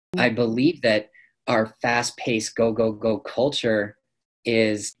I believe that our fast-paced go, go, go culture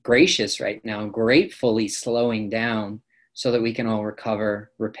is gracious right now, gratefully slowing down so that we can all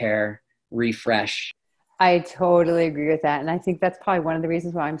recover, repair, refresh. I totally agree with that. And I think that's probably one of the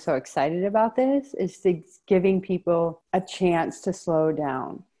reasons why I'm so excited about this is giving people a chance to slow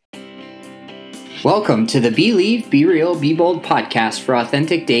down. Welcome to the Believe, Be Real, Be Bold podcast for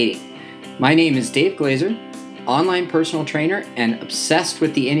authentic dating. My name is Dave Glazer, online personal trainer and obsessed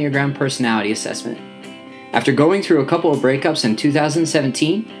with the Enneagram personality assessment. After going through a couple of breakups in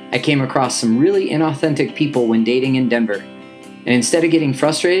 2017, I came across some really inauthentic people when dating in Denver. And instead of getting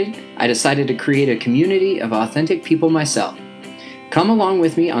frustrated, I decided to create a community of authentic people myself. Come along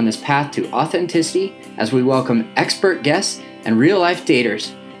with me on this path to authenticity as we welcome expert guests and real-life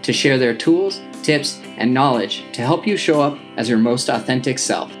daters to share their tools, tips, and knowledge to help you show up as your most authentic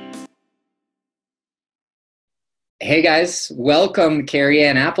self. Hey guys, welcome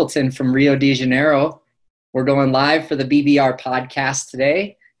Kerri-Ann Appleton from Rio de Janeiro. We're going live for the BBR podcast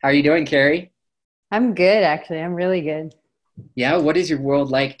today. How are you doing, Kerri? I'm good, actually. I'm really good. Yeah, what is your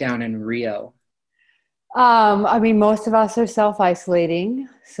world like down in Rio? Most of us are self-isolating.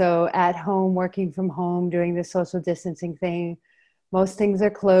 So at home, working from home, doing the social distancing thing. Most things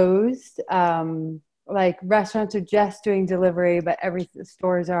are closed. Like restaurants are just doing delivery, but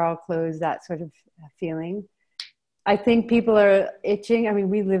stores are all closed, that sort of feeling. I think people are itching. I mean,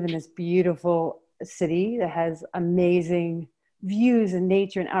 we live in this beautiful city that has amazing views and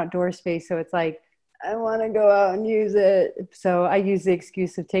nature and outdoor space. So it's like, I want to go out and use it. So I use the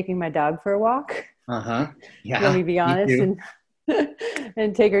excuse of taking my dog for a walk. Yeah. Let me be honest,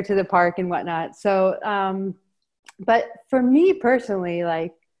 and take her to the park and whatnot. So, but for me personally,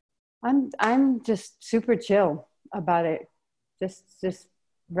 like I'm just super chill about it. Just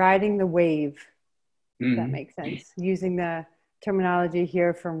riding the wave. If that makes sense. Using the terminology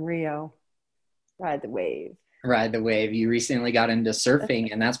here from Rio, ride the wave. Ride the wave. You recently got into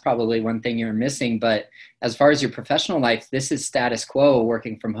surfing, and that's probably one thing you're missing. But as far as your professional life, this is status quo,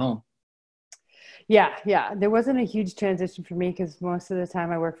 working from home. Yeah. There wasn't a huge transition for me because most of the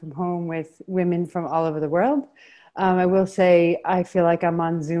time I work from home with women from all over the world. I will say I feel like I'm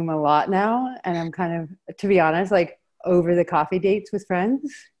on Zoom a lot now, and I'm kind of, to be honest, like over the coffee dates with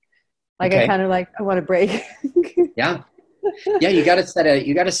friends. Like, okay. I want to break. Yeah. You got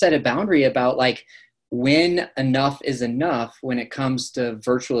to set a boundary about like when enough is enough when it comes to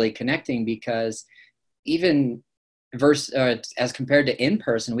virtually connecting, because even as compared to in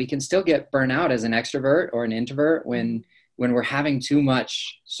person, we can still get burnt out as an extrovert or an introvert when we're having too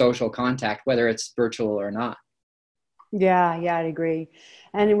much social contact, whether it's virtual or not. Yeah, I'd agree.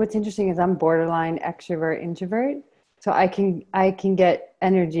 And what's interesting is I'm borderline extrovert introvert. So I can get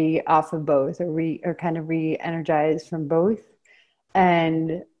energy off of both or kind of re-energized from both.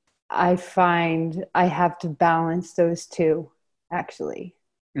 And I find I have to balance those two, actually.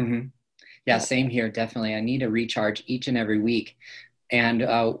 Mm-hmm. Yeah, same here. Definitely. I need to recharge each and every week. And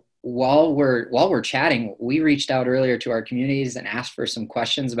while we're chatting, we reached out earlier to our communities and asked for some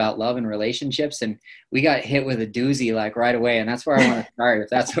questions about love and relationships. And we got hit with a doozy like right away. And that's where I want to start,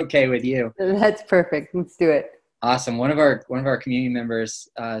 if that's okay with you. That's perfect. Let's do it. Awesome. One of our community members,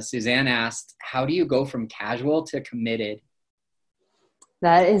 Suzanne, asked, how do you go from casual to committed?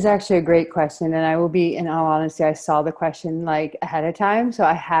 That is actually a great question. And I will be, in all honesty, I saw the question like ahead of time. So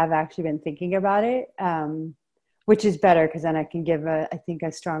I have actually been thinking about it, which is better because then I can give I think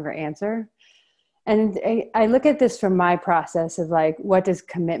a stronger answer. And I look at this from my process of like, what does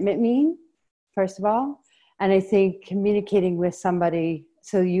commitment mean, first of all? And I think communicating with somebody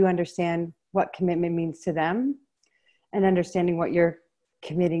so you understand what commitment means to them and understanding what you're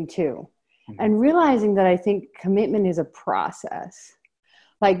committing to. And realizing that I think commitment is a process.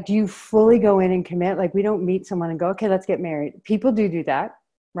 Like, do you fully go in and commit? Like, we don't meet someone and go, okay, let's get married. People do that,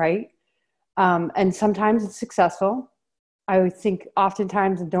 right? And sometimes it's successful. I would think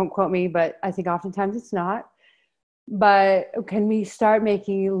oftentimes, and don't quote me, but I think oftentimes it's not. But can we start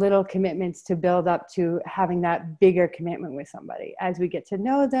making little commitments to build up to having that bigger commitment with somebody as we get to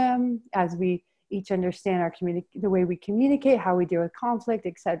know them, as we each understand the way we communicate, how we deal with conflict,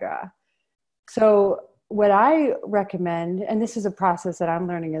 etc. So what I recommend, and this is a process that I'm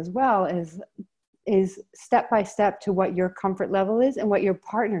learning as well, is step by step to what your comfort level is and what your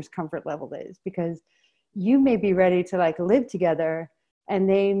partner's comfort level is, because you may be ready to like live together and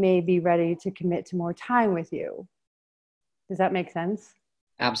they may be ready to commit to more time with you. Does that make sense?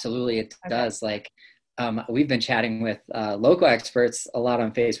 Absolutely, it does. Like, we've been chatting with local experts a lot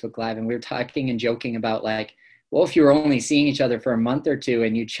on Facebook Live, and we were talking and joking about like, well, if you were only seeing each other for a month or two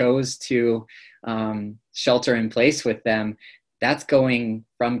and you chose to shelter in place with them, that's going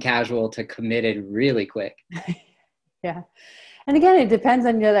from casual to committed really quick. Yeah. And again, it depends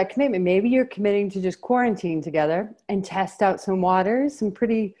on that commitment. Maybe you're committing to just quarantine together and test out some waters,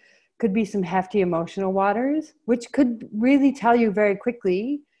 could be some hefty emotional waters, which could really tell you very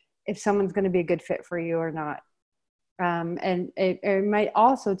quickly if someone's going to be a good fit for you or not. And it might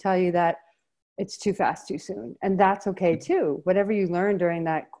also tell you that it's too fast, too soon. And that's okay too. Whatever you learn during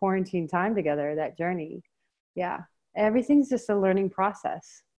that quarantine time together, that journey. Yeah. Everything's just a learning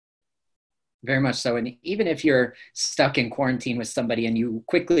process. Very much so. And even if you're stuck in quarantine with somebody and you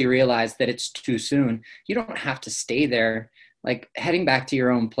quickly realize that it's too soon, you don't have to stay there. Like heading back to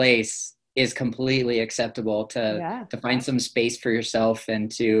your own place is completely acceptable to find some space for yourself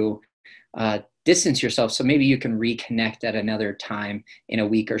and to distance yourself. So maybe you can reconnect at another time in a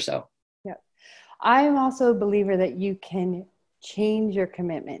week or so. Yeah. I'm also a believer that you can change your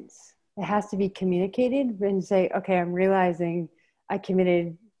commitments. It has to be communicated and say, okay, I'm realizing I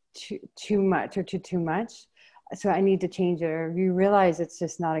committed too much or too much. So I need to change it, or you realize it's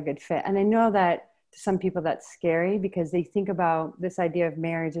just not a good fit. And I know that to some people that's scary because they think about this idea of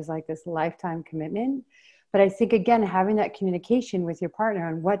marriage as like this lifetime commitment. But I think, again, having that communication with your partner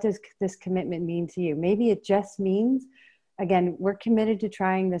on what does this commitment mean to you? Maybe it just means, again, we're committed to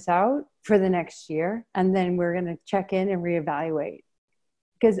trying this out for the next year, and then we're going to check in and reevaluate.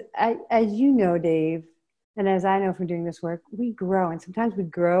 Because as you know, Dave, and as I know from doing this work, we grow, and sometimes we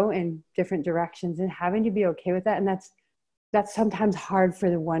grow in different directions, and having to be okay with that. And that's sometimes hard for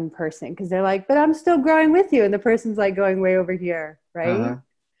the one person because they're like, but I'm still growing with you. And the person's like going way over here. Right. Uh-huh.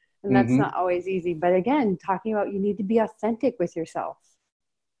 And that's not always easy. But again, talking about, you need to be authentic with yourself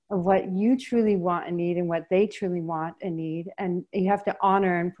of what you truly want and need and what they truly want and need. And you have to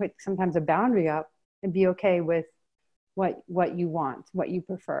honor and put sometimes a boundary up and be okay with what you want, what you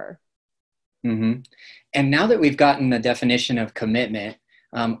prefer. Mm-hmm. And now that we've gotten the definition of commitment,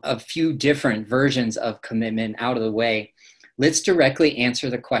 a few different versions of commitment out of the way, let's directly answer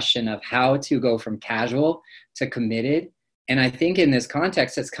the question of how to go from casual to committed. And I think in this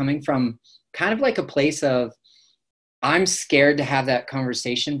context, it's coming from kind of like a place of, I'm scared to have that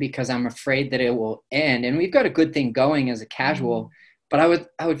conversation because I'm afraid that it will end. And we've got a good thing going as a casual, but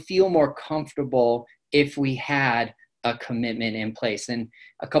I would feel more comfortable if we had a commitment in place. And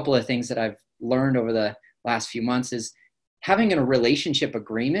a couple of things that I've learned over the last few months is having a relationship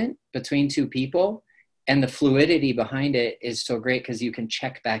agreement between two people, and the fluidity behind it is so great because you can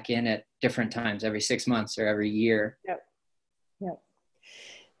check back in at different times every 6 months or every year. Yep.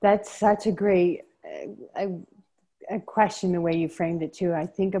 That's such a great a question, the way you framed it too. I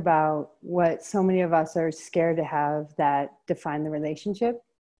think about what so many of us are scared to have that define the relationship,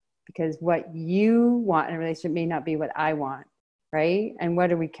 because what you want in a relationship may not be what I want, right? And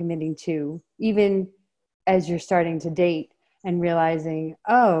what are we committing to? Even as you're starting to date and realizing,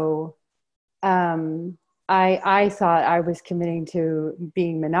 I thought I was committing to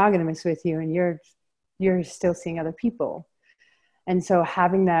being monogamous with you, and you're still seeing other people. And so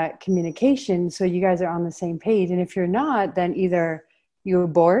having that communication so you guys are on the same page. And if you're not, then either you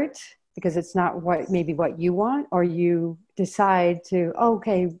abort because it's not maybe what you want, or you decide to,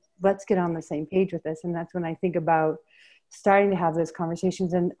 okay, let's get on the same page with this. And that's when I think about starting to have those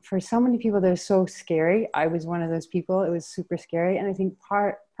conversations. And for so many people, they're so scary. I was one of those people. It was super scary. And I think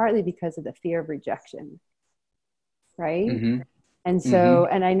partly because of the fear of rejection. Right. Mm-hmm. And so,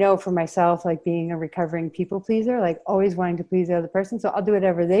 and I know for myself, like being a recovering people pleaser, like always wanting to please the other person. So I'll do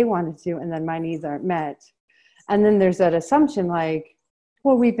whatever they wanted to do, and then my needs aren't met. And then there's that assumption like,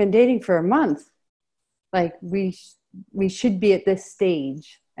 well, we've been dating for a month. Like we should be at this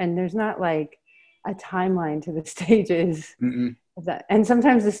stage. And there's not like a timeline to the stages. And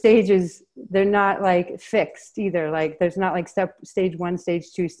sometimes the stages, they're not like fixed either. Like there's not like stage 1,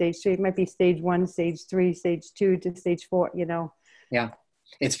 stage 2, stage 3. It might be stage 1, stage 3, stage 2 to stage 4, you know? Yeah,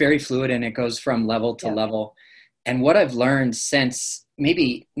 it's very fluid and it goes from level to level. And what I've learned since,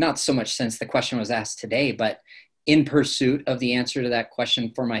 maybe not so much since the question was asked today, but in pursuit of the answer to that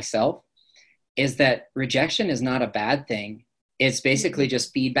question for myself, is that rejection is not a bad thing. It's basically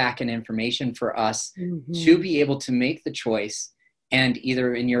just feedback and information for us to be able to make the choice and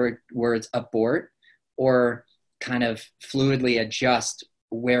either, in your words, abort or kind of fluidly adjust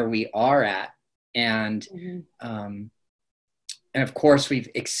where we are at. And, and of course, we've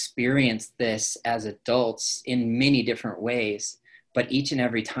experienced this as adults in many different ways, but each and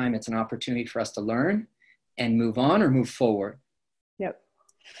every time it's an opportunity for us to learn and move on or move forward. Yep.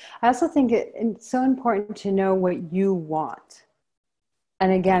 I also think it's so important to know what you want.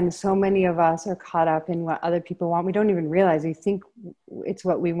 And again, so many of us are caught up in what other people want. We don't even realize. We think it's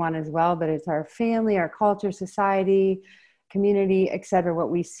what we want as well, but it's our family, our culture, society, community, etc., what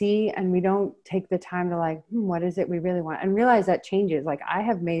we see, and we don't take the time to like, what is it we really want, and realize that changes. Like I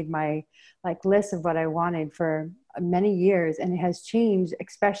have made my like list of what I wanted for many years, and it has changed,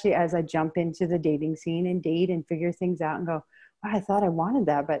 especially as I jump into the dating scene and date and figure things out and go, wow, I thought I wanted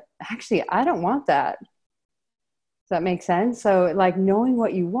that, but actually I don't want that. Does that make sense? So like knowing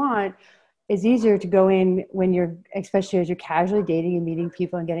what you want is easier to go in when you're, especially as you're casually dating and meeting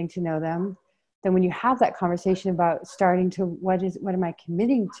people and getting to know them, than when you have that conversation about starting to, what am I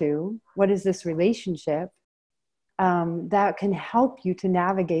committing to? What is this relationship? That can help you to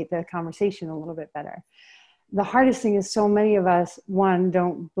navigate the conversation a little bit better. The hardest thing is so many of us, one,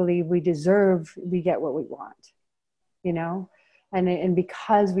 don't believe we get what we want, you know? And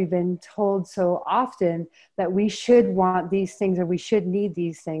because we've been told so often that we should want these things or we should need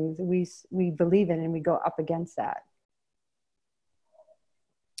these things, we believe it and we go up against that.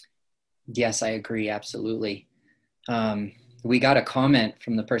 Yes, I agree. Absolutely. We got a comment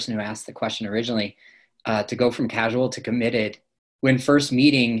from the person who asked the question originally, to go from casual to committed. When first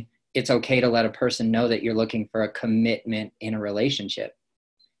meeting, it's okay to let a person know that you're looking for a commitment in a relationship.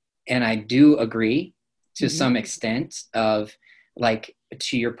 And I do agree to some extent of, like,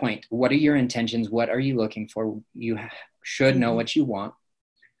 to your point, what are your intentions? What are you looking for? You should know what you want.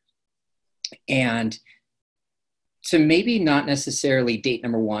 And to maybe not necessarily date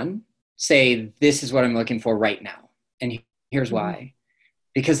number one, say, this is what I'm looking for right now. And here's why.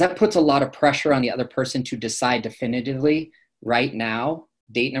 Because that puts a lot of pressure on the other person to decide definitively right now,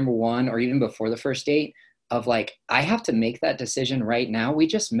 date number one, or even before the first date, of like, I have to make that decision right now. We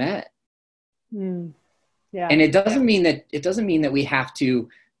just met. Yeah. And it doesn't mean that we have to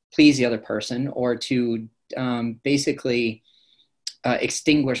please the other person or to basically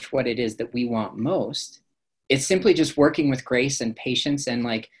extinguish what it is that we want most. It's simply just working with grace and patience and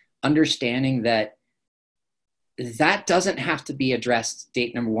like understanding that doesn't have to be addressed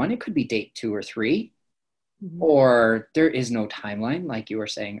date number one. It could be date 2 or 3, or there is no timeline, like you were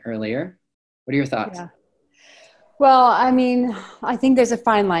saying earlier. What are your thoughts? Yeah. Well, I mean, I think there's a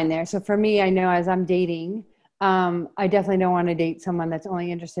fine line there. So for me, I know as I'm dating, I definitely don't want to date someone that's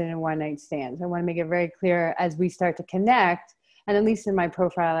only interested in one night stands. I want to make it very clear as we start to connect. And at least in my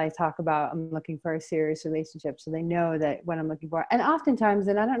profile, I talk about I'm looking for a serious relationship. So they know that what I'm looking for. And oftentimes,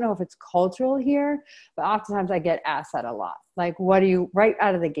 and I don't know if it's cultural here, but oftentimes I get asked that a lot. Like, what do you, right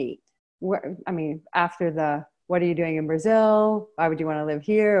out of the gate? After the, what are you doing in Brazil? Why would you want to live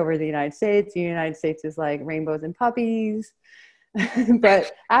here over the United States? The United States is like rainbows and puppies.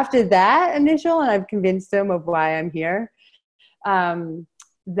 But after that initial, and I've convinced them of why I'm here, then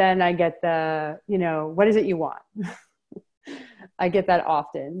I get the, what is it you want? I get that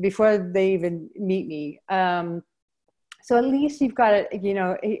often before they even meet me. So at least you've got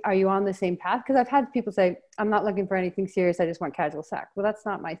it, are you on the same path? Because I've had people say, I'm not looking for anything serious. I just want casual sex. Well, that's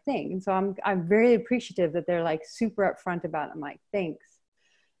not my thing. And so I'm very appreciative that they're like super upfront about it. I'm like, thanks,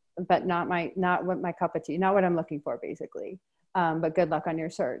 but not what my cup of tea, not what I'm looking for basically. But good luck on your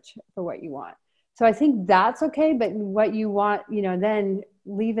search for what you want. So I think that's okay. But what you want, then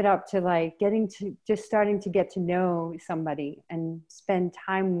leave it up to like starting to get to know somebody and spend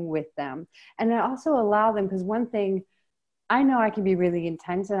time with them. And I also allow them, because one thing, I know I can be really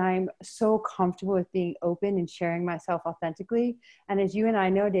intense and I'm so comfortable with being open and sharing myself authentically. And as you and I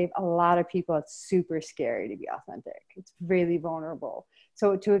know, Dave, a lot of people, it's super scary to be authentic. It's really vulnerable.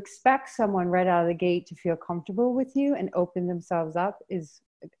 So to expect someone right out of the gate to feel comfortable with you and open themselves up is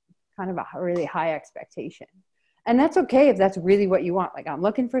kind of a really high expectation. And that's okay if that's really what you want. Like, I'm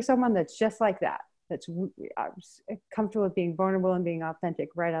looking for someone that's just like that. That's comfortable with being vulnerable and being authentic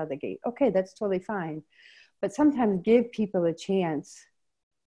right out of the gate. Okay, that's totally fine. But sometimes give people a chance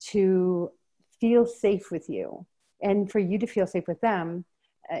to feel safe with you, and for you to feel safe with them,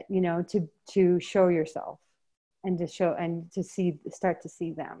 to show yourself and to show and to start to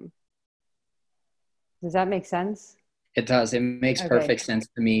see them. Does that make sense? It does. It makes perfect sense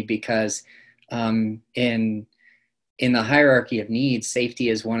to me because in the hierarchy of needs, safety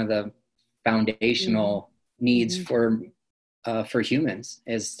is one of the foundational needs for humans,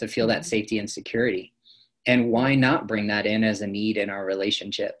 is to feel that safety and security. And why not bring that in as a need in our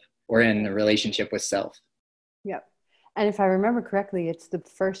relationship or in the relationship with self? Yep. And if I remember correctly, it's the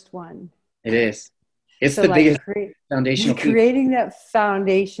first one. It is. It's so the biggest foundational piece. Creating that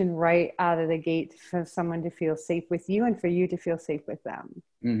foundation right out of the gate for someone to feel safe with you and for you to feel safe with them.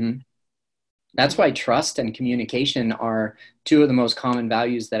 Mm-hmm. That's why trust and communication are two of the most common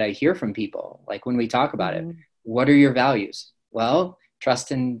values that I hear from people. Like when we talk about it, what are your values? Well,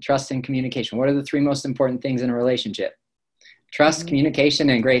 trust and communication. What are the 3 most important things in a relationship? Trust, communication,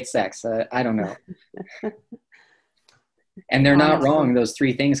 and great sex. I don't know. And they're not wrong. honestly. Those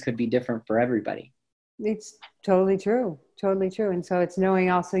three things could be different for everybody. It's totally true. Totally true. And so it's knowing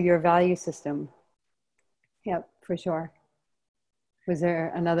also your value system. Yep, for sure. Was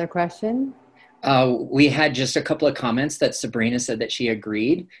there another question? We had just a couple of comments that Sabrina said that she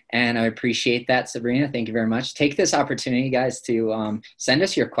agreed, and I appreciate that, Sabrina. Thank you very much. Take this opportunity, guys, to send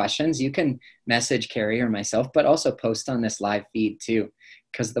us your questions. You can message Kerri or myself, but also post on this live feed too,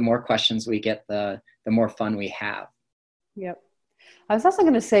 because the more questions we get, the more fun we have. Yep. I was also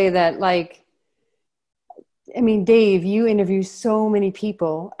going to say that, like, I mean, Dave, you interview so many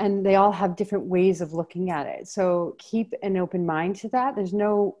people and they all have different ways of looking at it. So keep an open mind to that. There's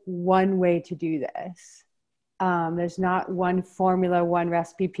no one way to do this. There's not one formula, one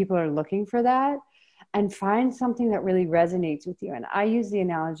recipe. People are looking for that, and find something that really resonates with you. And I use the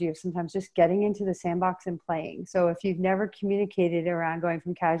analogy of sometimes just getting into the sandbox and playing. So if you've never communicated around going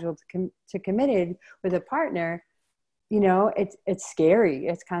from casual to committed with a partner, you know, it's scary.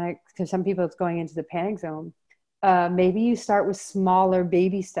 It's kind of, because some people it's going into the panic zone. Maybe you start with smaller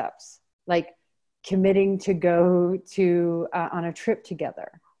baby steps, like committing to go to on a trip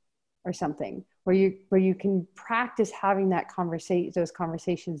together or something, where you can practice having those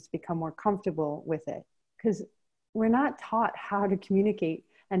conversations, become more comfortable with it. Because we're not taught how to communicate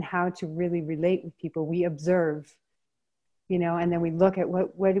and how to really relate with people. We observe, you know, and then we look at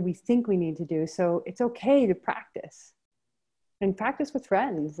what do we think we need to do. So it's okay to practice. And practice with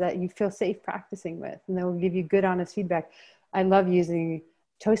friends that you feel safe practicing with, and they will give you good, honest feedback. I love using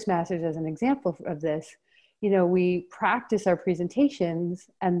Toastmasters as an example of this. You know, we practice our presentations,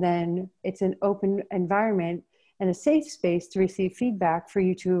 and then it's an open environment and a safe space to receive feedback for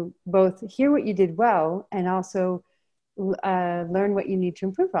you to both hear what you did well and also learn what you need to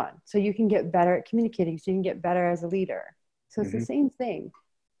improve on. So you can get better at communicating, so you can get better as a leader. So it's the same thing.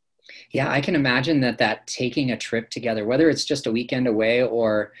 Yeah, I can imagine that taking a trip together, whether it's just a weekend away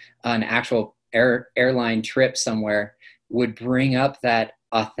or an actual airline trip somewhere, would bring up that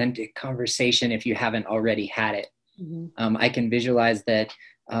authentic conversation if you haven't already had it. I can visualize that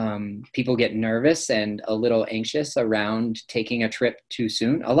people get nervous and a little anxious around taking a trip too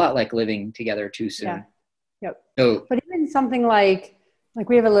soon, a lot like living together too soon. Yeah. Yep. So, but even something like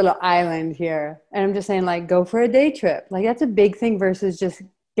we have a little island here, and I'm just saying, like, go for a day trip. Like, that's a big thing versus just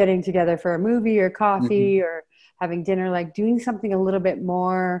getting together for a movie or coffee or having dinner. Like, doing something a little bit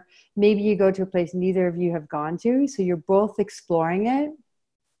more. Maybe you go to a place neither of you have gone to, so you're both exploring it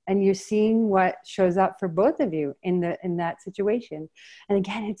and you're seeing what shows up for both of you in that situation. And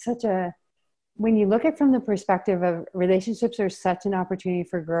again, it's when you look at it from the perspective of relationships are such an opportunity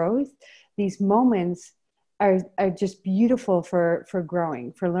for growth, these moments are just beautiful for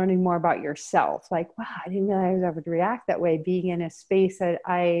growing, for learning more about yourself. Like, wow, I didn't realize I would react that way, being in a space that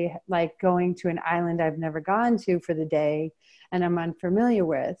I like, going to an island I've never gone to for the day and I'm unfamiliar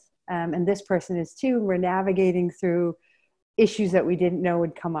with. And this person is too. We're navigating through issues that we didn't know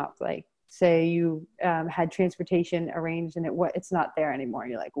would come up. Like, say you had transportation arranged and it's not there anymore.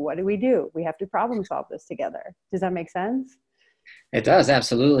 You're like, what do? We have to problem solve this together. Does that make sense? it does,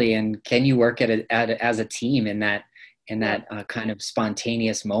 absolutely. And can you work as a team in that kind of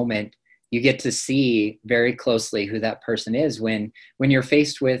spontaneous moment? You get to see very closely who that person is when you're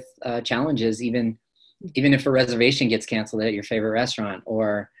faced with challenges, even if a reservation gets canceled at your favorite restaurant,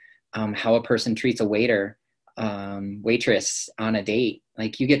 or how a person treats a waitress on a date.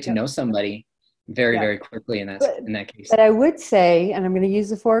 Like, you get to know somebody very, very quickly in that case. But I would say, and I'm going to use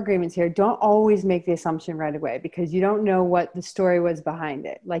the 4 agreements here, don't always make the assumption right away, because you don't know what the story was behind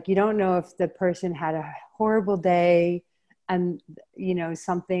it. Like, you don't know if the person had a horrible day and, you know,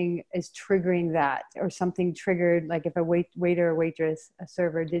 something is triggering that, or something triggered, like if a waiter or waitress, a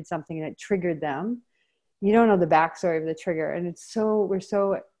server did something and it triggered them. You don't know the backstory of the trigger. And we're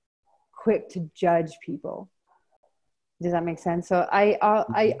so quick to judge people. Does that make sense? So I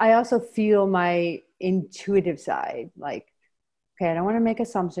also feel my intuitive side, like, okay, I don't want to make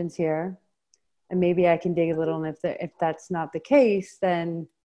assumptions here, and maybe I can dig a little. And if that's not the case, then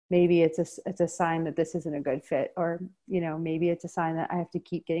maybe it's a sign that this isn't a good fit, or, you know, maybe it's a sign that I have to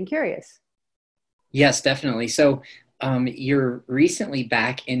keep getting curious. Yes, definitely. So you're recently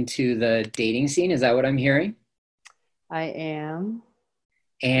back into the dating scene. Is that what I'm hearing? I am.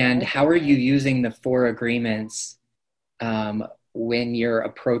 And Yes. how are you using the 4 agreements when you're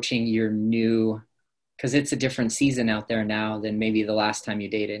approaching your new, because it's a different season out there now than maybe the last time you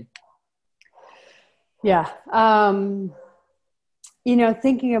dated? Yeah. You know,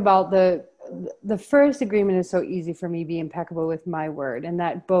 thinking about the first agreement is so easy for me, be impeccable with my word. And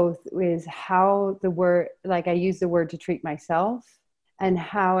that both is how the word, like, I use the word to treat myself and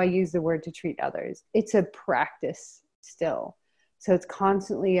how I use the word to treat others. It's a practice. still. So it's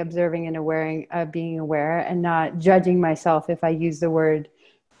constantly observing and being aware and not judging myself if I use the word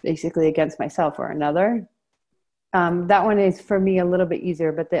basically against myself or another. That one is for me a little bit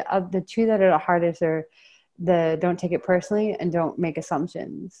easier, but the two that are the hardest are the don't take it personally and don't make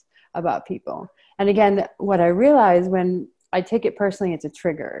assumptions about people. And again, what I realize when I take it personally, it's a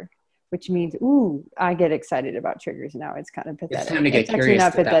trigger, which means, ooh, I get excited about triggers now. It's kind of pathetic. It's time to get It's actually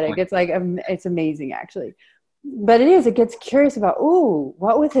not pathetic. It's like, it's amazing actually. But it gets curious about, ooh,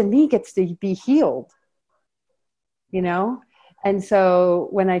 what within me gets to be healed, you know? And so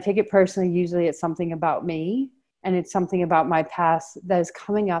when I take it personally, usually it's something about me and it's something about my past that is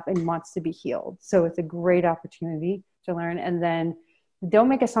coming up and wants to be healed. So it's a great opportunity to learn. And then don't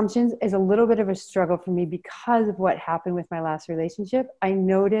make assumptions is a little bit of a struggle for me because of what happened with my last relationship. I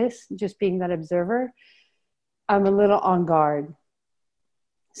notice, just being that observer, I'm a little on guard.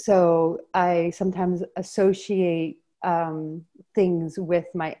 So I sometimes associate things with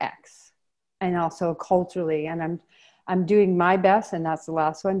my ex, and also culturally. And I'm doing my best, and that's the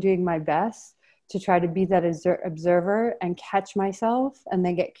last one, doing my best to try to be that observer and catch myself and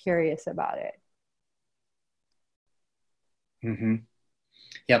then get curious about it. Mm-hmm.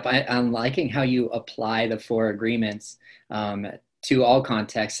 Yep. I'm liking how you apply the 4 agreements to all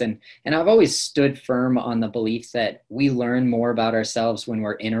contexts. And I've always stood firm on the belief that we learn more about ourselves when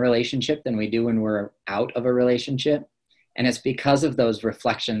we're in a relationship than we do when we're out of a relationship. And it's because of those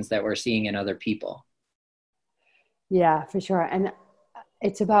reflections that we're seeing in other people. Yeah, for sure. And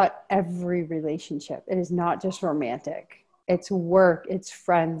it's about every relationship. It is not just romantic. It's work, it's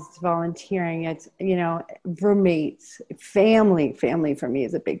friends, it's volunteering, it's, roommates, family. Family for me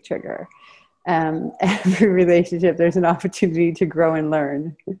is a big trigger. Every relationship, there's an opportunity to grow and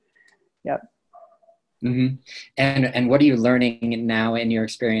learn. Yep. Mm-hmm. And what are you learning now in your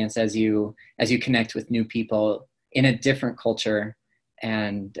experience as you connect with new people in a different culture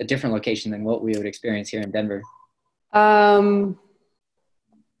and a different location than what we would experience here in Denver?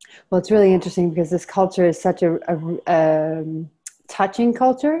 Well, it's really interesting because this culture is such a touching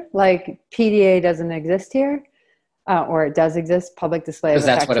culture. Like PDA doesn't exist here, or it does exist, public display of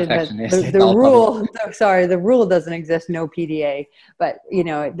affection. That's what affection is. The rule doesn't exist, no PDA. But,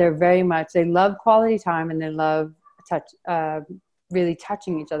 they're very much, they love quality time and they love really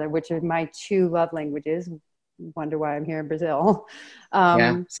touching each other, which are my 2 love languages. Wonder why I'm here in Brazil.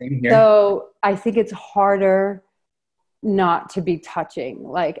 Yeah, same here. So I think it's harder not to be touching,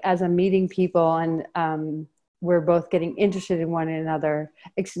 like as I'm meeting people and we're both getting interested in one another.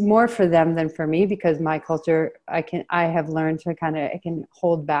 It's more for them than for me because my culture, I have learned to I can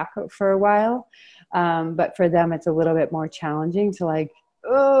hold back for a while. But for them, it's a little bit more challenging to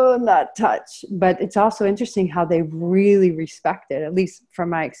not touch. But it's also interesting how they really respect it, at least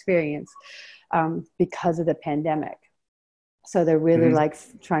from my experience, because of the pandemic. So they're really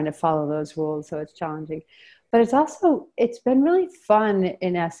trying to follow those rules. So it's challenging. But it's been really fun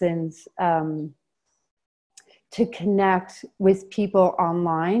in essence to connect with people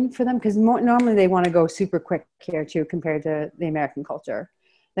online for them. Because normally they want to go super quick here too, compared to the American culture.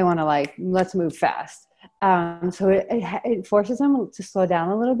 They want to let's move fast. So it forces them to slow down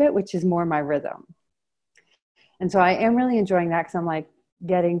a little bit, which is more my rhythm. And so I am really enjoying that because I'm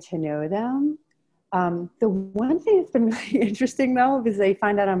getting to know them. The one thing that's been really interesting though, is they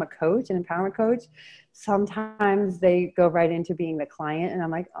find out I'm a coach, an empowerment coach. Sometimes they go right into being the client and I'm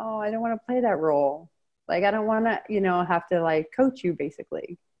like, oh, I don't want to play that role. I don't want to, have to coach you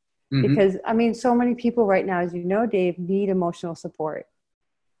basically. Mm-hmm. Because so many people right now, as you know, Dave, need emotional support.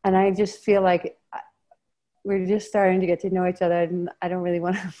 And I just feel like we're just starting to get to know each other and I don't really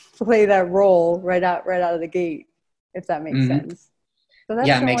want to play that role right out of the gate, if that makes sense. So that's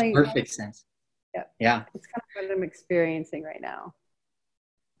it makes perfect sense. Yeah. It's kind of what I'm experiencing right now.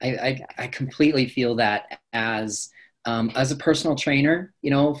 I completely feel that as a personal trainer,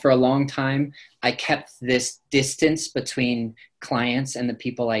 for a long time, I kept this distance between clients and the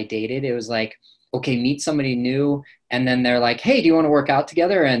people I dated. It was okay, meet somebody new. And then they're like, hey, do you want to work out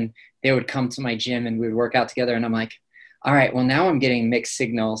together? And they would come to my gym and we would work out together. And I'm like, all right, well, now I'm getting mixed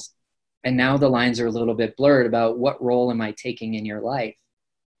signals. And now the lines are a little bit blurred about what role am I taking in your life?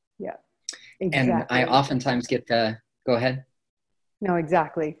 Yeah. Exactly. And I oftentimes get go ahead. No,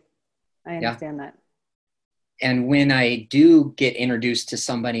 exactly. I understand that. And when I do get introduced to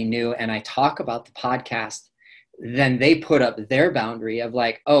somebody new and I talk about the podcast, then they put up their boundary of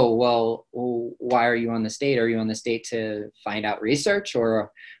oh, well, why are you on this date? Are you on this date to find out research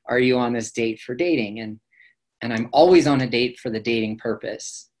or are you on this date for dating? And I'm always on a date for the dating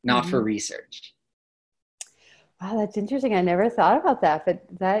purpose, not for research. Wow, that's interesting. I never thought about that,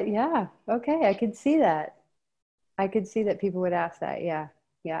 but yeah, okay, I can see that. I could see that people would ask that. Yeah.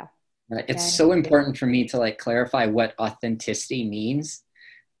 Yeah. It's Yeah. so important for me to like clarify what authenticity means.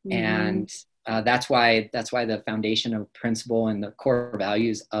 Mm-hmm. And that's why the foundation of principle and the core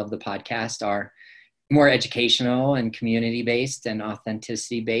values of the podcast are more educational and community based and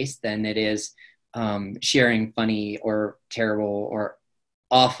authenticity based than it is sharing funny or terrible or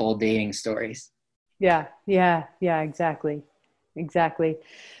awful dating stories. Yeah. Yeah. Yeah. Exactly. Exactly.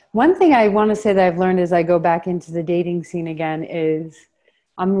 One thing I want to say that I've learned as I go back into the dating scene again is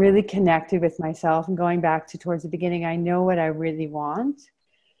I'm really connected with myself, and going back to towards the beginning, I know what I really want.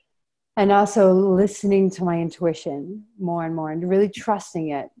 And also listening to my intuition more and more and really trusting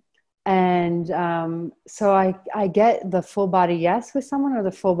it. And so I get the full body yes with someone or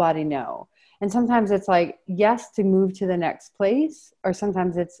the full body no. And sometimes it's like yes to move to the next place, or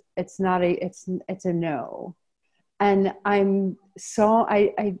sometimes it's not it's a no. And I'm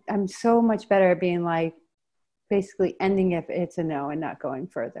so much better at being like basically ending if it's a no and not going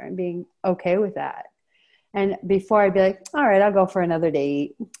further and being okay with that. And before I'd be like, all right, I'll go for another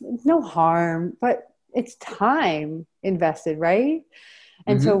date. No harm, but it's time invested, right?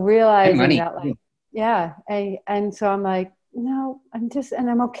 And so Mm-hmm. And realizing money. that, like, yeah. And so I'm like, no, and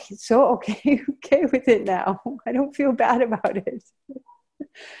I'm okay. So okay, okay with it now. I don't feel bad about it.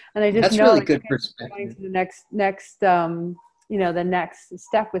 And I just That's know, really like, good okay, I'm going perspective. to the the next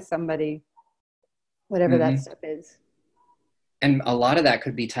step with somebody, whatever that Mm-hmm. step is. And a lot of that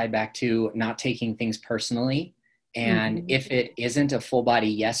could be tied back to not taking things personally. And Mm-hmm. if it isn't a full body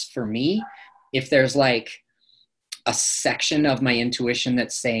yes for me, if there's like a section of my intuition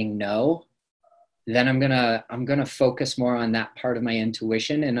that's saying no, then I'm gonna focus more on that part of my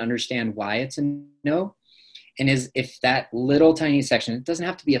intuition and understand why it's a no. And if that little tiny section, it doesn't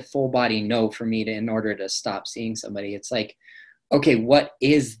have to be a full body no for me to in order to stop seeing somebody. It's like, okay, what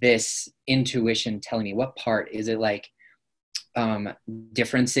is this intuition telling me? What part is it? Like um,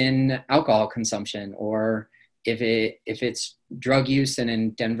 difference in alcohol consumption, or if it's drug use, and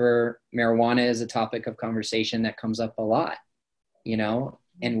in Denver, marijuana is a topic of conversation that comes up a lot, you know,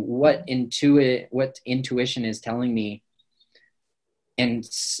 and what intuition is telling me. And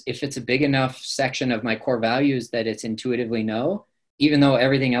if it's a big enough section of my core values that it's intuitively no, even though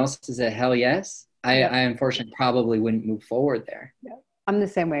everything else is a hell yes, I Yep. unfortunately probably wouldn't move forward there. Yep. I'm the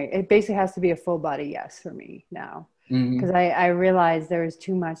same way. It basically has to be a full body yes for me now. Mm-hmm. Because I realized there was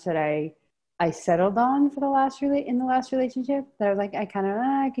too much that I settled on for in the last relationship, that I was like, I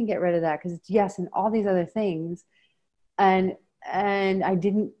can get rid of that because it's yes and all these other things. And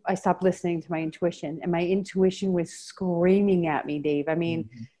I stopped listening to my intuition, and my intuition was screaming at me, Dave. I mean,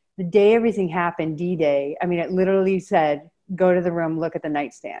 Mm-hmm. the day everything happened, D-Day, I mean, it literally said, go to the room, look at the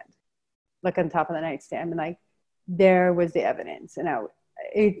nightstand, look on top of the nightstand. And like, there was the evidence. And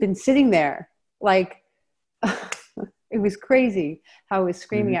it'd been sitting there like, it was crazy how it was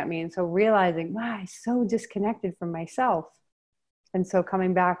screaming Mm-hmm. at me. And so realizing, wow, I'm so disconnected from myself. And so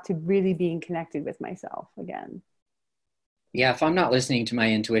coming back to really being connected with myself again. Yeah, if I'm not listening to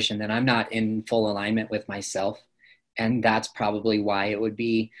my intuition, then I'm not in full alignment with myself. And that's probably why it would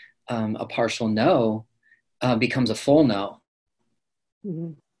be a partial no becomes a full no.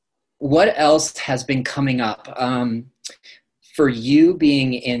 Mm-hmm. What else has been coming up for you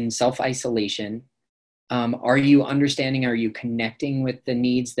being in self-isolation? Are you understanding, are you connecting with the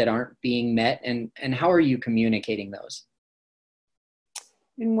needs that aren't being met? And how are you communicating those?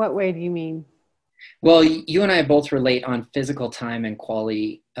 In what way do you mean? Well, you and I both relate on physical time and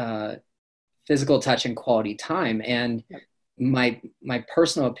quality, physical touch and quality time. And Yep. my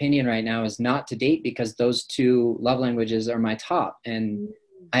personal opinion right now is not to date, because those two love languages are my top. And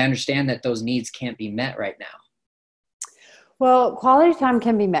I understand that those needs can't be met right now. Well, quality time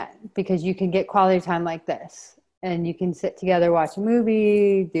can be met because you can get quality time like this, and you can sit together, watch a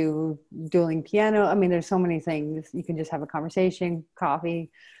movie, do dueling piano. I mean, there's so many things. You can just have a conversation,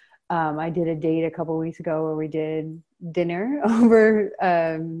 coffee. I did a date a couple of weeks ago where we did dinner over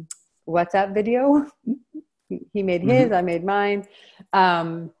WhatsApp video. He made his, Mm-hmm. I made mine.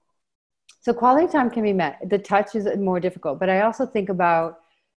 So quality time can be met. The touch is more difficult, but I also think about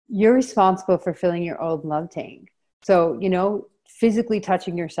you're responsible for filling your old love tank. So, physically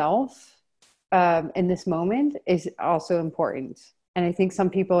touching yourself in this moment is also important. And I think some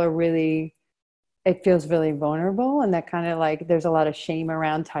people it feels really vulnerable, and that kind of like there's a lot of shame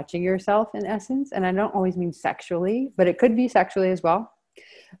around touching yourself in essence. And I don't always mean sexually, but it could be sexually as well.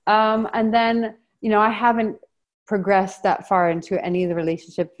 And then, I haven't progressed that far into any of the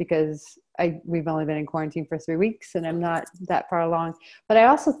relationships because we've only been in quarantine for 3 weeks and I'm not that far along. But I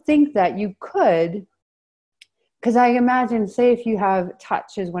also think that you could Because I imagine, say, if you have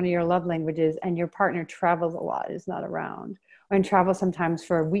touch as one of your love languages and your partner travels a lot, is not around, and travels sometimes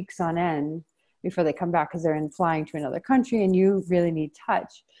for weeks on end before they come back because they're flying to another country and you really need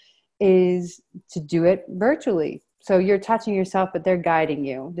touch, is to do it virtually. So you're touching yourself, but they're guiding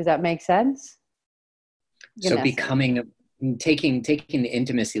you. Does that make sense? So taking the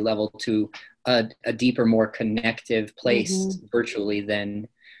intimacy level to a deeper, more connective place virtually than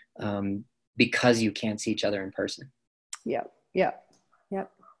because you can't see each other in person. Yep.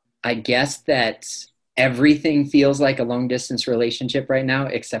 I guess that everything feels like a long distance relationship right now,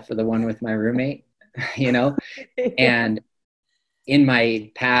 except for the one with my roommate, and in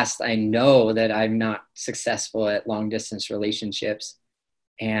my past, I know that I'm not successful at long distance relationships,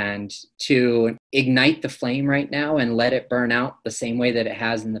 and to ignite the flame right now and let it burn out the same way that it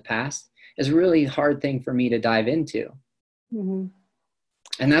has in the past is a really hard thing for me to dive into. And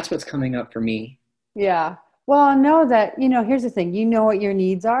that's what's coming up for me. Yeah. Well, I know that, here's the thing, what your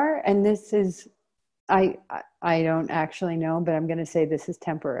needs are. And this is, I don't actually know, but I'm going to say this is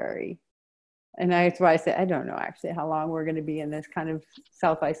temporary. And that's why I say, I don't know actually how long we're going to be in this kind of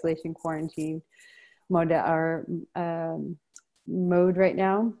self-isolation quarantine mode right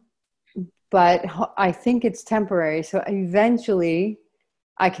now. But I think it's temporary. So eventually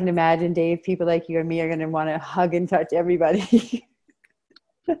I can imagine, Dave, people like you and me are going to want to hug and touch everybody.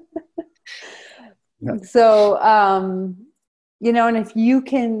 Yep. So, and if you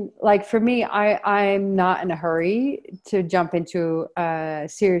can, like for me, I'm not in a hurry to jump into a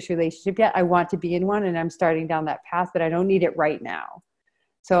serious relationship yet. I want to be in one and I'm starting down that path, but I don't need it right now.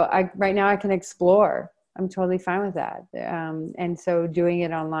 So right now I can explore. I'm totally fine with that. And so doing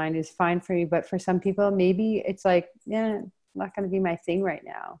it online is fine for me, but for some people, maybe it's like, not going to be my thing right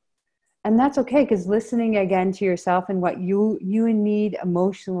now. And that's okay. Because listening again to yourself and what you need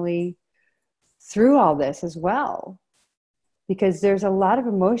emotionally through all this as well, because there's a lot of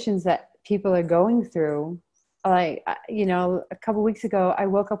emotions that people are going through. Like, a couple of weeks ago, I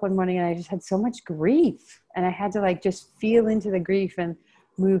woke up one morning and I just had so much grief and I had to just feel into the grief and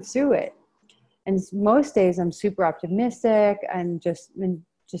move through it. And most days I'm super optimistic and just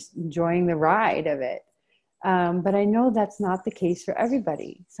enjoying the ride of it. But I know that's not the case for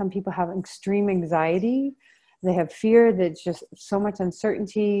everybody. Some people have extreme anxiety. They have fear. There's just so much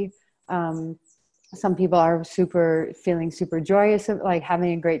uncertainty. Some people are feeling super joyous, like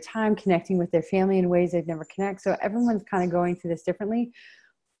having a great time, connecting with their family in ways they've never connected. So everyone's kind of going through this differently.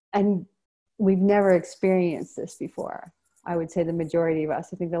 And we've never experienced this before. I would say the majority of us.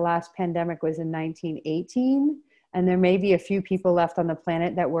 I think the last pandemic was in 1918. And there may be a few people left on the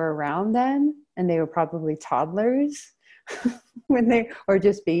planet that were around then. And they were probably toddlers or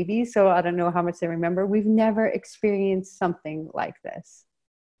just babies. So I don't know how much they remember. We've never experienced something like this.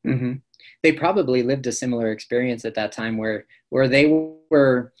 Mm-hmm. They probably lived a similar experience at that time where they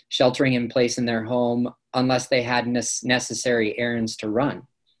were sheltering in place in their home unless they had necessary errands to run.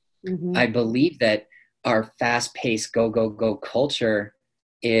 Mm-hmm. I believe that our fast-paced go culture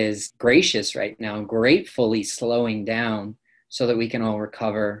is gracious right now, gratefully slowing down so that we can all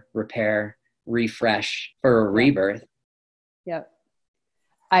recover, repair, refresh for a rebirth. Yep.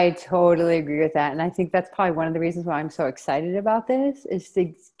 I totally agree with that. And I think that's probably one of the reasons why I'm so excited about this is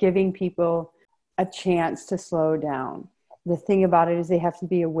giving people a chance to slow down. The thing about it is they have to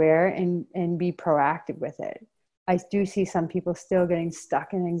be aware and be proactive with it. I do see some people still getting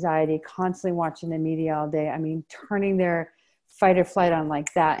stuck in anxiety, constantly watching the media all day. I mean, turning their fight or flight on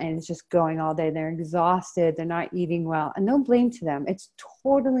like that, and it's just going all day. They're exhausted. They're not eating well. And no blame to them. It's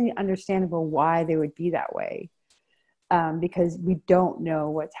totally understandable why they would be that way. Because we don't know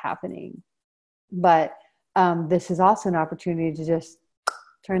what's happening. But this is also an opportunity to just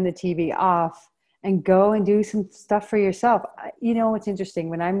turn the TV off and go and do some stuff for yourself. What's interesting,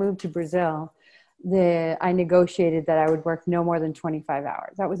 when I moved to Brazil, I negotiated that I would work no more than 25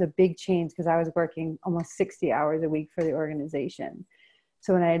 hours. That was a big change because I was working almost 60 hours a week for the organization.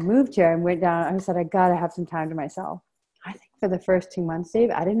 So when I had moved here and went down, I said, I got to have some time to myself. I think for the first 2 months, Dave,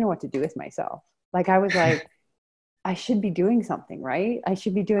 I didn't know what to do with myself. Like, I was like, I should be doing something, right? I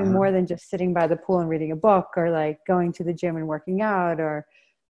should be doing more than just sitting by the pool and reading a book, or like going to the gym and working out, or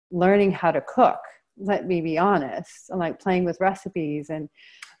learning how to cook. Let me be honest. And like playing with recipes. And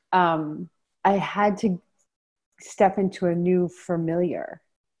I had to step into a new familiar.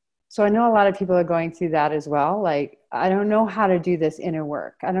 So I know a lot of people are going through that as well. Like, I don't know how to do this inner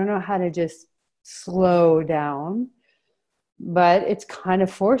work. I don't know how to just slow down, but it's kind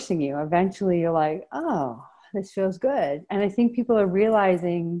of forcing you. Eventually you're like, oh, this feels good. And I think people are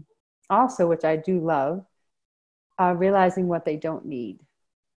realizing also, which I do love, realizing what they don't need.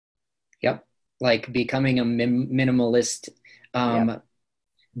 Yep. like becoming a minimalist Yep.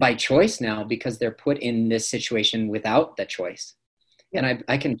 by choice now, because they're put in this situation without the choice. And Yep.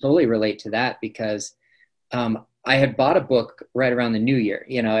 I can totally relate to that, because I had bought a book right around the new year.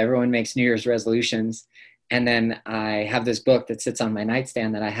 You know, everyone makes New Year's resolutions. And then I have this book that sits on my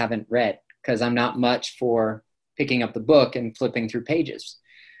nightstand that I haven't read, because I'm not much for picking up the book and flipping through pages.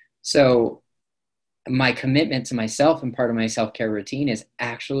 So my commitment to myself and part of my self-care routine is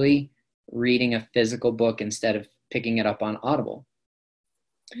actually reading a physical book instead of picking it up on Audible.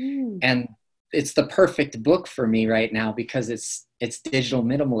 Mm. And it's the perfect book for me right now, because it's Digital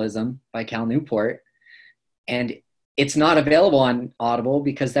Minimalism by Cal Newport, and it's not available on Audible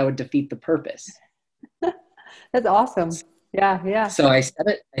because that would defeat the purpose. That's awesome. Yeah. Yeah. So I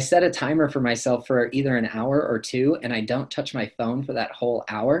set a timer for myself for either an hour or two, and I don't touch my phone for that whole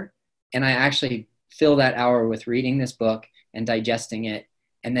hour. And I actually fill that hour with reading this book and digesting it.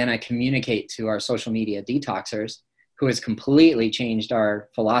 And then I communicate to our social media detoxers, who has completely changed our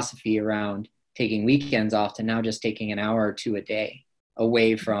philosophy around taking weekends off to now just taking an hour or two a day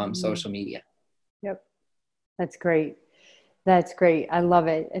away from social media. Yep. That's great. That's great. I love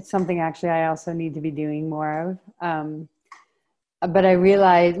it. It's something actually I also need to be doing more of. But I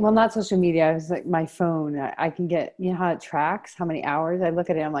realized, well, not social media. I was like my phone. I can get, you know how it tracks how many hours I look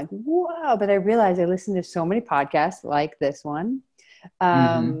at it. I'm like, wow. But I realized I listen to so many podcasts like this one. Mm-hmm.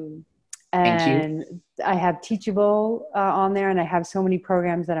 Um, Thank you. and I have Teachable on there, and I have so many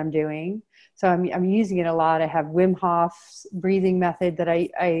programs that I'm doing. So I'm using it a lot. I have Wim Hof's breathing method that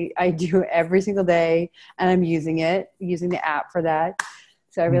I do every single day, and I'm using the app for that.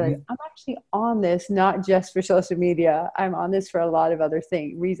 So I realized Mm-hmm. I'm actually on this not just for social media. I'm on this for a lot of other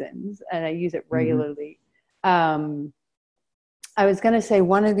reasons, and I use it Mm-hmm. regularly. Um, I was going to say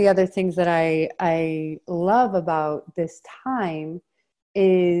one of the other things that I love about this time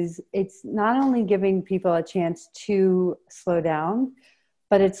is it's not only giving people a chance to slow down,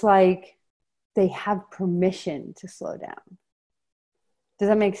 but it's like they have permission to slow down. Does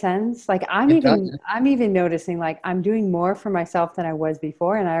that make sense? Like It does. I'm even noticing like I'm doing more for myself than I was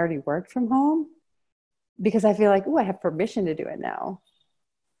before, and I already worked from home because I feel like, oh, I have permission to do it now.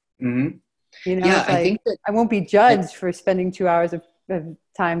 Mm-hmm. You know, Yeah, it's I think like that, I won't be judged for spending 2 hours of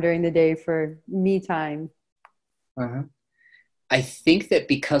time during the day for me time. uh I think that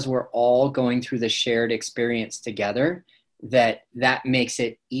because we're all going through the shared experience together, that makes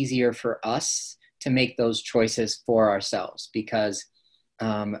it easier for us to make those choices for ourselves, because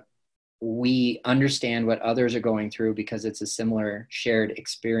um, we understand what others are going through because it's a similar shared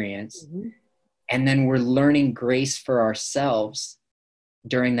experience. Mm-hmm. And then we're learning grace for ourselves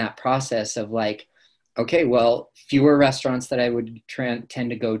during that process of like, okay, well, fewer restaurants that I would tend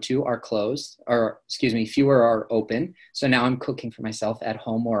to go to are closed, or excuse me, fewer are open. So now I'm cooking for myself at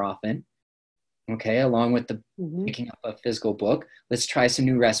home more often. Okay, along with the Mm-hmm. picking up a physical book. Let's try some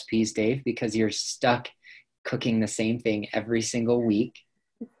new recipes, Dave, because you're stuck cooking the same thing every single week.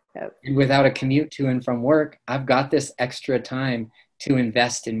 Yep. And without a commute to and from work, I've got this extra time to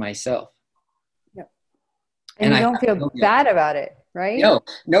invest in myself. Yep. And And you I have don't feel no guilt. bad about it, right?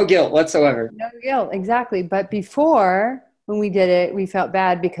 No guilt whatsoever. No guilt, exactly. But before, when we did it, we felt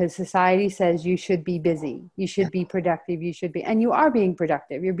bad because society says you should be busy, you Yeah. should be productive, you should be, and you are being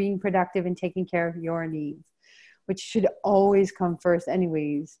productive. You're being productive and taking care of your needs, which should always come first,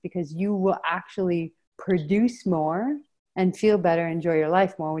 anyways, because you will actually produce more and feel better, enjoy your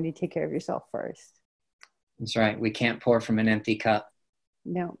life more when you take care of yourself first. That's right. We can't pour from an empty cup.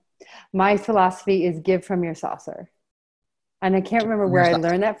 No. My philosophy is give from your saucer. And I can't remember where I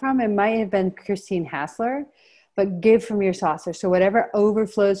learned that from. It might have been Christine Hassler, but give from your saucer. So whatever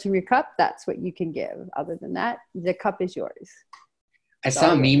overflows from your cup, that's what you can give. Other than that, the cup is yours. I It's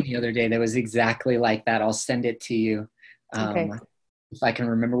saw all a yours. meme the other day that was exactly like that. I'll send it to you Okay. if I can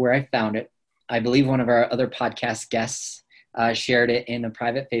remember where I found it. I believe one of our other podcast guests shared it in a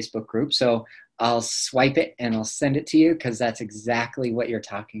private Facebook group. So I'll swipe it and I'll send it to you, because that's exactly what you're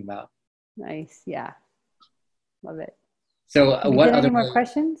talking about. Nice. Yeah. Love it. So Did we what get other any more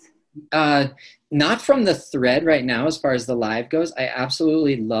questions? uh, not from the thread right now as far as the live goes. I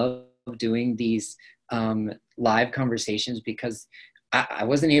absolutely love doing these live conversations, because I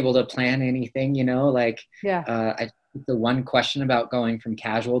wasn't able to plan anything, like Yeah. I took the one question about going from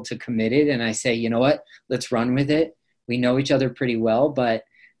casual to committed, and I say, you know what, let's run with it. We know each other pretty well, but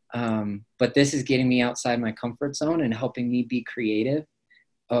this is getting me outside my comfort zone and helping me be creative,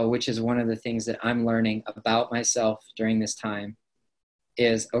 which is one of the things that I'm learning about myself during this time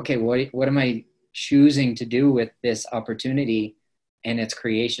is, okay, what am I choosing to do with this opportunity and its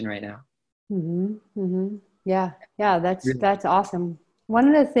creation right now? Mm-hmm. Mm-hmm. Yeah. Yeah. Really? That's awesome. one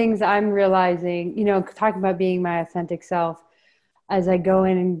of the things I'm realizing, talking about being my authentic self, as I go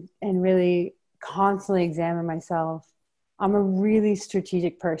in and really constantly examine myself, I'm a really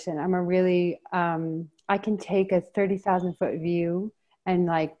strategic person. I'm a really, I can take a 30,000 foot view and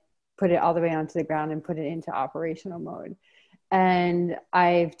like put it all the way onto the ground and put it into operational mode. And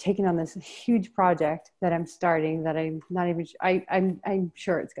I've taken on this huge project that I'm starting that I'm not even, I'm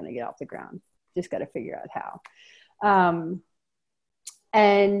sure it's going to get off the ground. Just got to figure out how.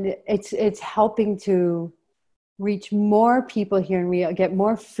 And it's helping to reach more people here in Rio, get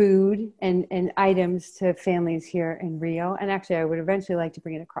more food and items to families here in Rio. And actually, I would eventually like to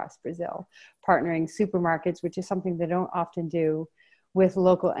bring it across Brazil, partnering supermarkets, which is something they don't often do, with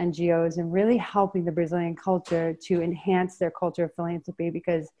local NGOs, and really helping the Brazilian culture to enhance their culture of philanthropy,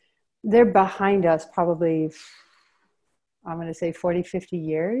 because they're behind us probably, I'm going to say 40, 50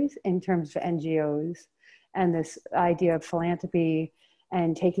 years in terms of NGOs and this idea of philanthropy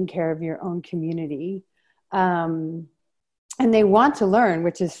and taking care of your own community. And they want to learn,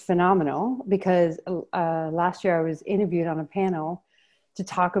 which is phenomenal, because last year I was interviewed on a panel to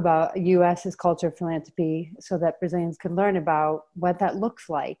talk about US's culture of philanthropy so that Brazilians could learn about what that looks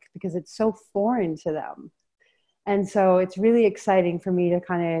like, because it's so foreign to them. And so it's really exciting for me to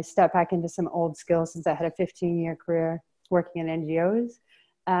kind of step back into some old skills, since I had a 15-year career working in NGOs,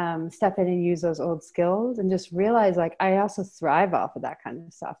 step in and use those old skills and just realize, like, I also thrive off of that kind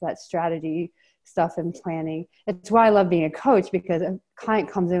of stuff, that strategy stuff and planning. It's why I love being a coach, because a client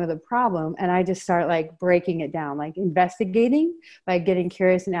comes in with a problem and I just start like breaking it down, like investigating by getting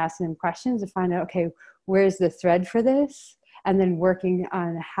curious and asking them questions to find out, okay, where's the thread for this? And then working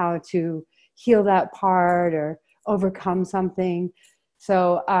on how to heal that part or overcome something.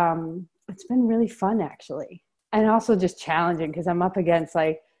 So it's been really fun, actually. And also just challenging, because I'm up against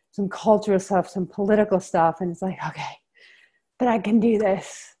like some cultural stuff, some political stuff. And it's like, okay, but I can do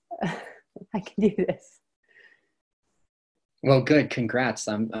this. I can do this. Well, good. Congrats.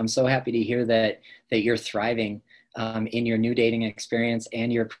 I'm so happy to hear that you're thriving in your new dating experience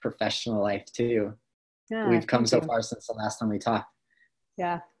and your professional life too. Yeah, we've come so far since the last time we talked.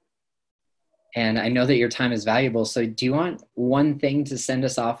 Yeah. And I know that your time is valuable. So do you want one thing to send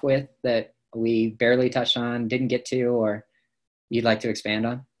us off with that we barely touched on, didn't get to, or you'd like to expand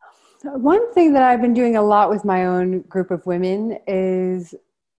on? One thing that I've been doing a lot with my own group of women is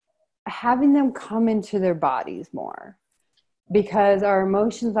having them come into their bodies more, because our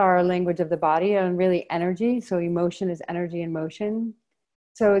emotions are our language of the body and really energy. So emotion is energy in motion.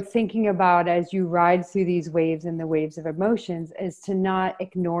 So thinking about, as you ride through these waves and the waves of emotions, is to not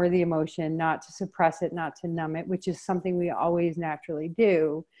ignore the emotion, not to suppress it, not to numb it, which is something we always naturally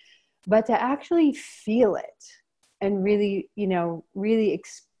do, but to actually feel it and really,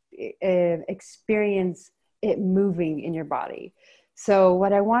 experience it moving in your body. So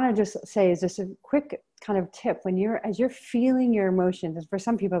what I want to just say is just a quick kind of tip. As you're feeling your emotions, and for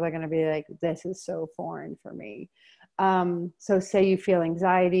some people, they're going to be like, this is so foreign for me. So say you feel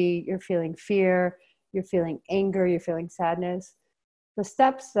anxiety, you're feeling fear, you're feeling anger, you're feeling sadness. The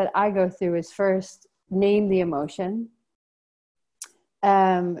steps that I go through is, first, name the emotion,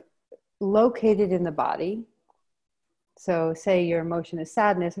 locate it in the body. So say your emotion is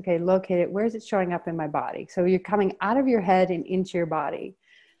sadness. Okay, locate it. Where is it showing up in my body? So you're coming out of your head and into your body.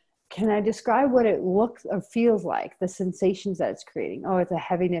 Can I describe what it looks or feels like, the sensations that it's creating? Oh, it's a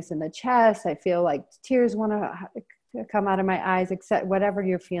heaviness in the chest. I feel like tears want to come out of my eyes, except whatever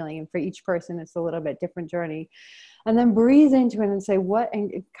you're feeling. And for each person, it's a little bit different journey. And then breathe into it and say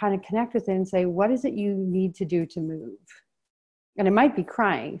and kind of connect with it and say, what is it you need to do to move? And it might be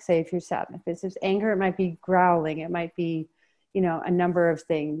crying, say, if you're sad. If it's just anger, it might be growling. It might be, a number of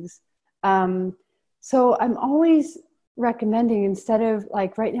things. So I'm always recommending, instead of,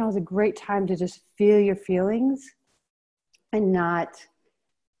 like, right now is a great time to just feel your feelings and not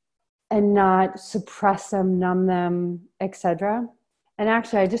suppress them, numb them, etc. And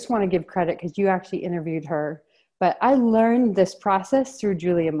actually, I just want to give credit, because you actually interviewed her, but I learned this process through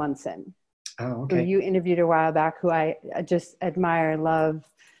Julia Munson. Oh, okay. Who you interviewed a while back, who I just admire and love.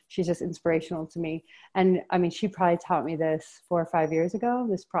 She's just inspirational to me. And I mean, she probably taught me this 4 or 5 years ago,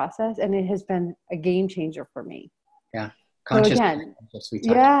 this process, and it has been a game changer for me. Yeah. Conscious. So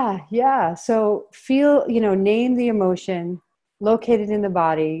again, yeah. So feel, name the emotion, locate it in the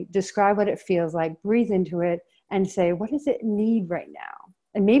body, describe what it feels like, breathe into it, and say, what does it need right now?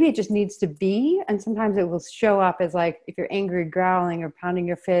 And maybe it just needs to be, and sometimes it will show up as, like, if you're angry, growling or pounding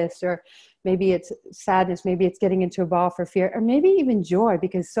your fist, or maybe it's sadness, maybe it's getting into a ball for fear, or maybe even joy,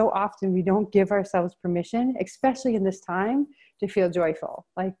 because so often we don't give ourselves permission, especially in this time, to feel joyful.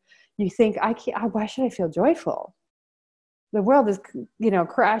 Like, you think, why should I feel joyful? the world is,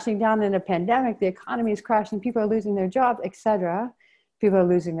 crashing down in a pandemic. The economy is crashing. People are losing their jobs, etc. People are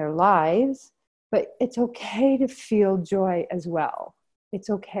losing their lives. But it's okay to feel joy as well. It's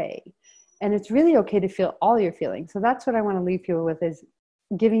okay. And it's really okay to feel all your feelings. So that's what I want to leave people with, is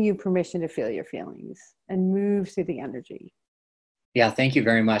giving you permission to feel your feelings and move through the energy. Yeah, thank you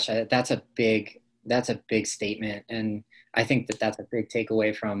very much. That's a big statement, and I think that's a big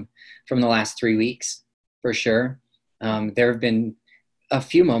takeaway from the last 3 weeks, for sure. There have been a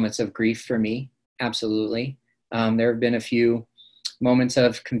few moments of grief for me, absolutely. There have been a few moments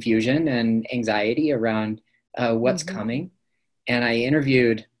of confusion and anxiety around what's coming. And I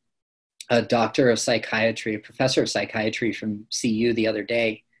interviewed a doctor of psychiatry, a professor of psychiatry from CU the other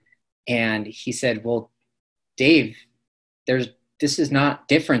day, and he said, "Well, Dave, this is not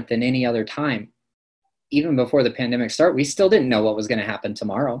different than any other time. Even before the pandemic started, we still didn't know what was going to happen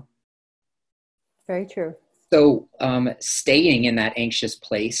tomorrow." Very true. So staying in that anxious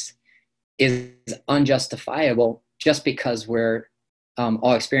place is unjustifiable just because we're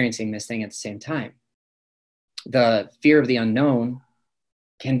all experiencing this thing at the same time. The fear of the unknown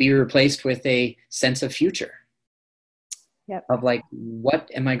can be replaced with a sense of future. Yep. Of like, what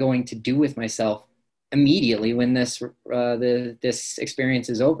am I going to do with myself immediately when this experience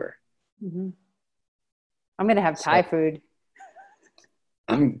is over? Mm-hmm. I'm going to have Thai food.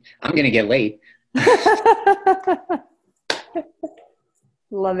 I'm going to get late.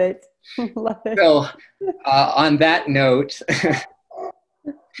 Love it. Love it. So on that note,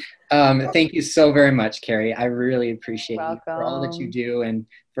 thank you so very much, Kerri. I really appreciate you for all that you do and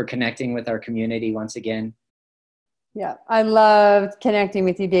for connecting with our community once again. Yeah, I loved connecting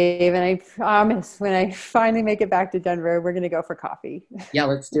with you, Dave. And I promise when I finally make it back to Denver, we're going to go for coffee. Yeah,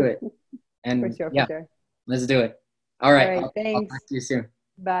 let's do it. And for sure. Let's do it. All right. Thanks. I'll talk to you soon.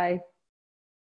 Bye.